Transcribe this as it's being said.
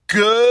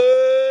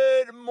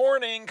Good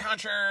morning,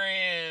 contrarians.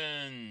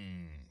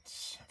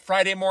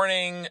 Friday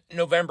morning,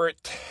 November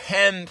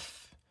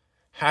 10th.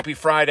 Happy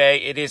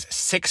Friday. It is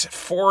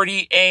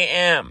 6:40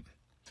 a.m.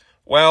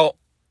 Well,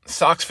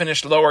 stocks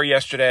finished lower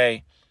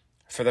yesterday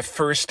for the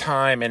first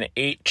time in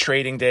 8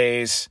 trading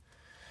days.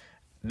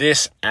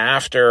 This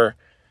after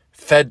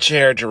Fed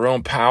Chair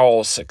Jerome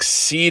Powell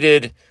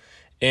succeeded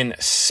in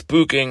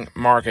spooking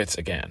markets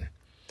again.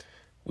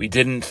 We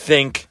didn't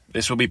think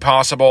this would be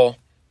possible.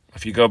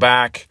 If you go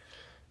back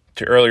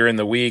to earlier in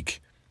the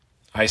week,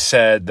 I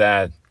said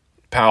that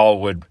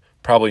Powell would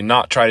probably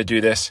not try to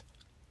do this.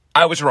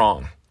 I was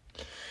wrong.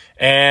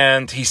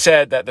 And he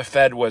said that the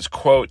Fed was,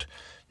 quote,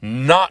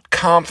 not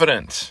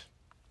confident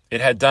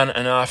it had done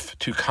enough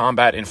to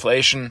combat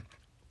inflation.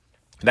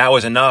 That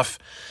was enough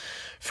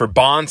for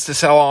bonds to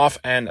sell off,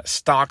 and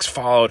stocks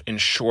followed in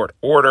short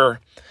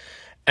order.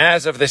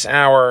 As of this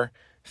hour,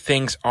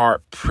 things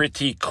are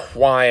pretty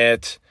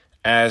quiet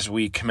as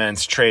we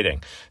commence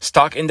trading.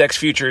 Stock index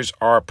futures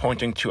are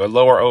pointing to a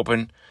lower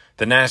open.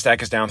 The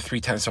NASDAQ is down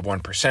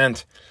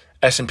 0.3%.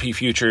 S&P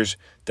futures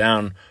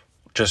down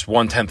just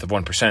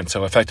 0.1%,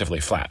 so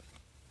effectively flat.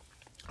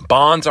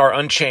 Bonds are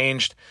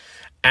unchanged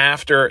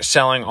after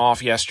selling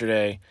off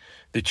yesterday.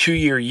 The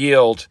 2-year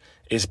yield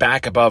is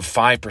back above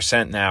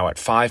 5% now at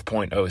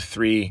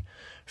 5.03.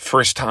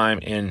 First time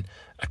in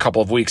a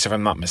couple of weeks, if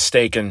I'm not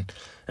mistaken.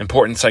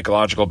 Important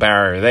psychological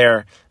barrier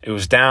there. It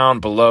was down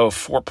below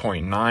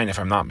 4.9, if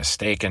I'm not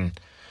mistaken,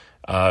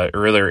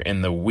 earlier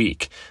in the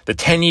week. The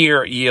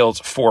 10-year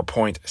yields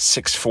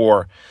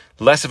 4.64,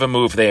 less of a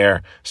move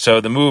there. So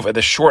the move at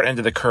the short end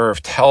of the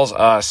curve tells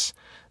us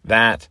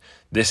that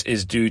this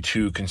is due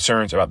to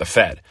concerns about the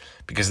Fed,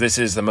 because this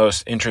is the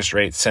most interest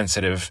rate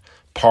sensitive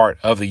part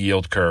of the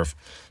yield curve,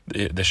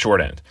 the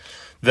short end.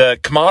 The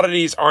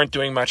commodities aren't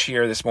doing much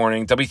here this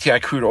morning.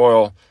 WTI crude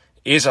oil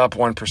is up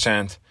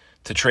 1%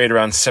 to trade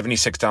around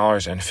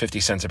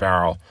 $76.50 a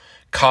barrel.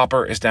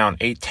 Copper is down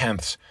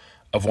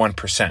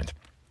 0.8%.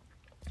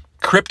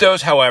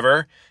 Cryptos,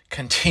 however,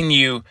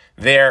 continue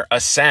their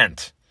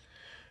ascent.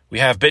 We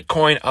have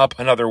Bitcoin up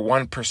another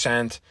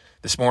 1%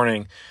 this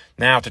morning,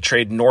 now to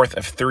trade north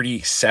of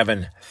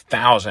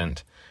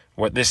 37,000.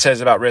 What this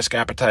says about risk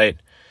appetite,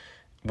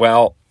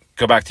 well,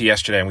 go back to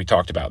yesterday and we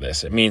talked about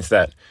this. It means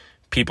that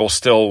people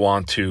still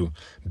want to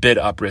bid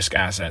up risk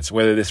assets.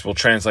 Whether this will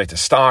translate to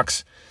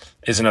stocks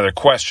is another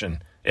question.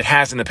 It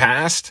has in the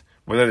past.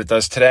 Whether it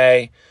does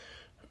today,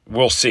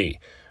 we'll see.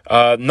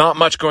 Not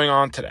much going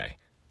on today.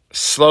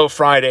 Slow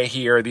Friday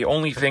here. The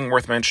only thing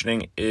worth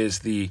mentioning is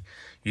the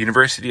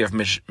University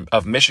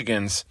of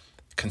Michigan's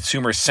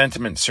Consumer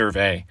Sentiment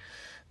Survey.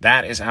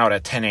 That is out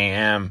at 10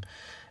 a.m.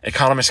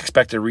 Economists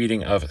expect a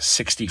reading of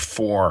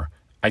 64.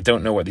 I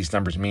don't know what these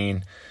numbers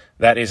mean.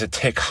 That is a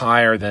tick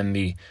higher than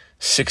the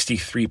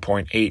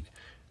 63.8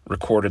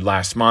 recorded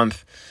last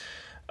month.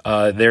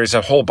 There's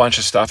a whole bunch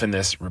of stuff in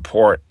this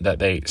report that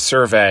they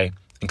survey,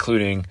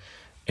 including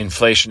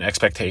inflation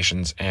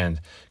expectations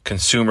and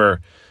consumer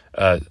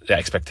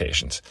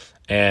expectations.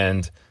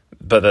 But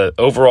the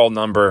overall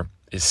number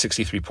is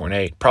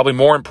 63.8. Probably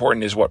more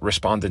important is what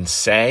respondents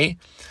say.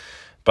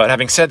 But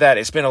having said that,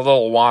 it's been a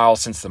little while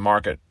since the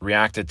market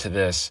reacted to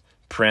this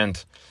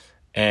print,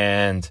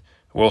 and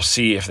we'll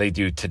see if they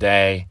do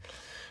today.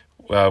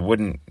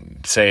 Wouldn't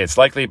say it's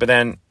likely, but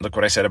then look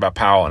what I said about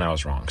Powell, and I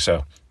was wrong.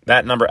 So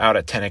that number out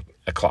at 10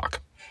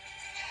 o'clock.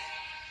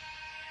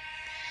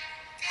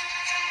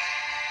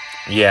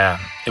 Yeah,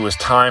 it was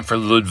time for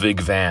Ludwig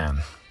van,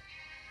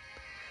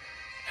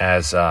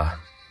 as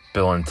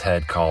Bill and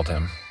Ted called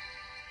him.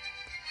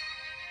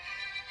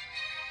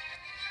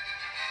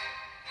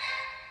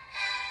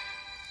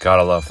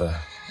 Gotta love the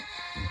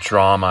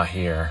drama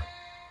here.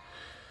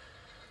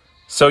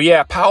 So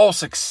yeah, Powell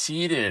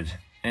succeeded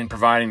in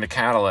providing the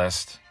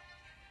catalyst.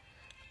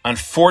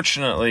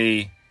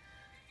 Unfortunately,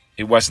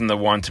 it wasn't the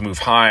one to move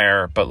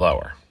higher, but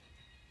lower.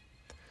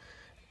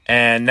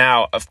 And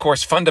now, of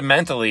course,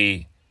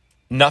 fundamentally,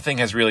 nothing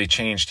has really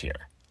changed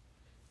here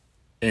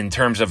in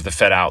terms of the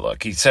Fed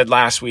outlook. He said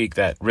last week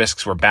that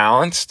risks were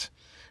balanced.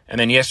 And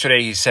then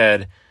yesterday he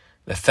said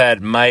the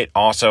Fed might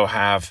also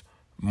have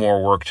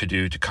more work to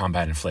do to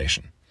combat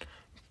inflation.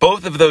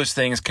 Both of those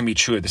things can be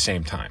true at the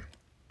same time.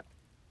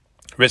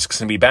 Risks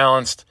can be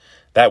balanced.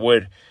 That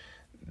would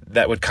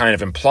kind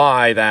of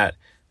imply that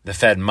the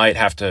Fed might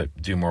have to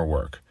do more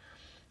work.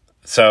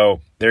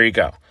 So there you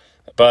go.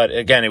 But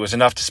again, it was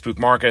enough to spook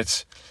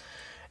markets,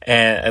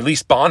 and at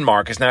least bond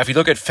markets. Now, if you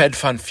look at Fed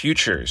fund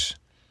futures,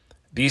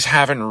 these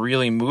haven't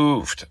really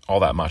moved all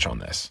that much on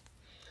this.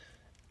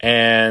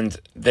 And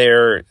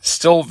there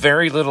still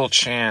very little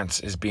chance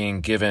is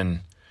being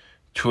given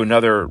to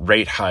another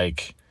rate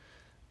hike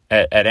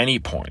at any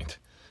point.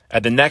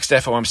 At the next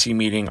FOMC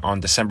meeting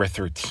on December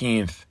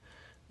 13th,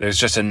 there's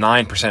just a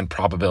 9%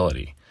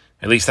 probability.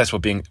 At least that's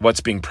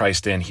what's being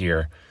priced in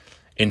here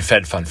in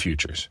Fed fund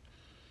futures.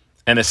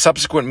 And the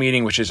subsequent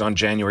meeting, which is on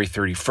January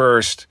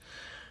 31st,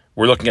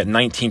 we're looking at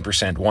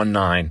 19%,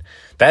 19.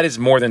 That is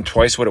more than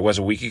twice what it was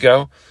a week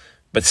ago,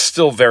 but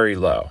still very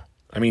low.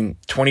 I mean,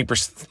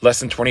 20%, less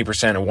than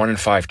 20%, a 1 in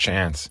 5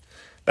 chance.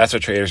 That's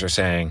what traders are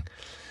saying.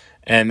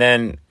 And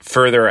then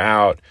further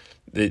out,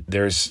 it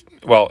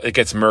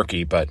gets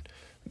murky, but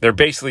they're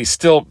basically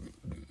still,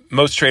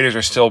 most traders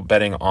are still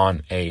betting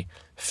on a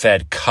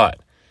Fed cut,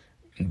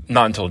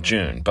 not until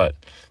June, but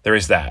there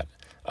is that.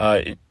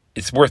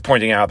 It's worth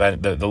pointing out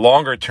that the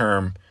longer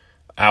term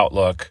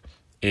outlook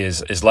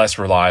is less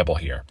reliable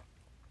here.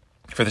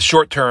 For the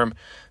short term,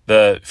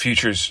 the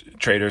futures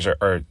traders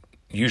are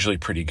usually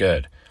pretty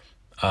good.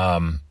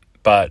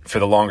 But for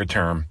the longer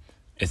term,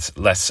 it's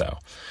less so.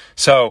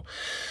 So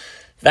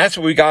that's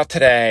what we got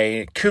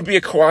today. It could be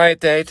a quiet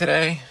day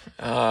today.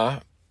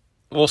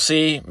 We'll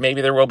see.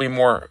 Maybe there will be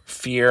more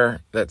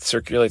fear that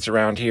circulates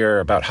around here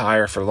about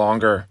higher for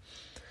longer.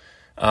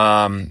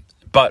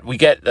 But we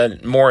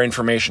get more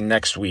information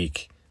next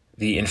week.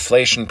 The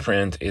inflation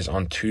print is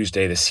on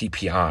Tuesday, the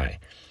CPI.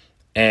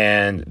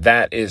 And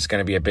that is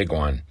going to be a big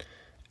one.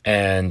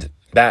 And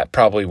that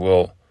probably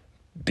will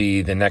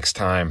be the next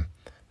time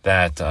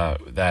that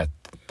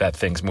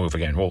things move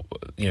again. Well,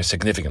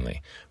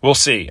 significantly. We'll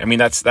see. I mean,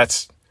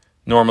 that's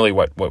normally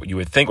what you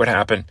would think would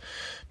happen,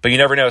 but you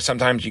never know.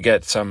 Sometimes you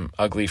get some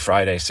ugly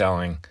Friday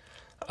selling,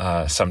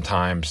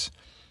 sometimes,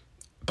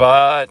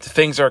 but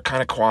things are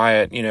kind of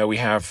quiet. We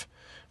have,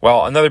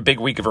 another big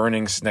week of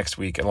earnings next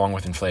week along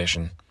with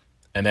inflation,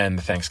 and then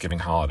the Thanksgiving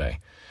holiday.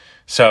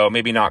 So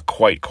maybe not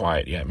quite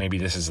quiet yet. Maybe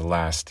this is the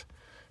last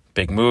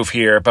big move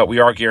here, but we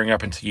are gearing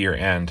up into year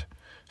end.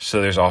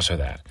 So there's also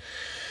that.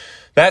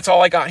 That's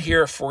all I got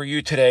here for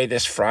you today,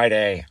 this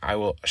Friday. I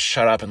will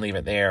shut up and leave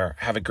it there.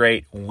 Have a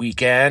great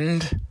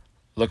weekend.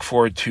 Look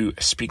forward to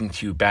speaking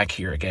to you back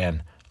here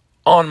again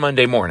on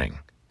Monday morning.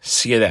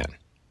 See you then.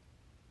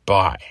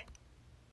 Bye.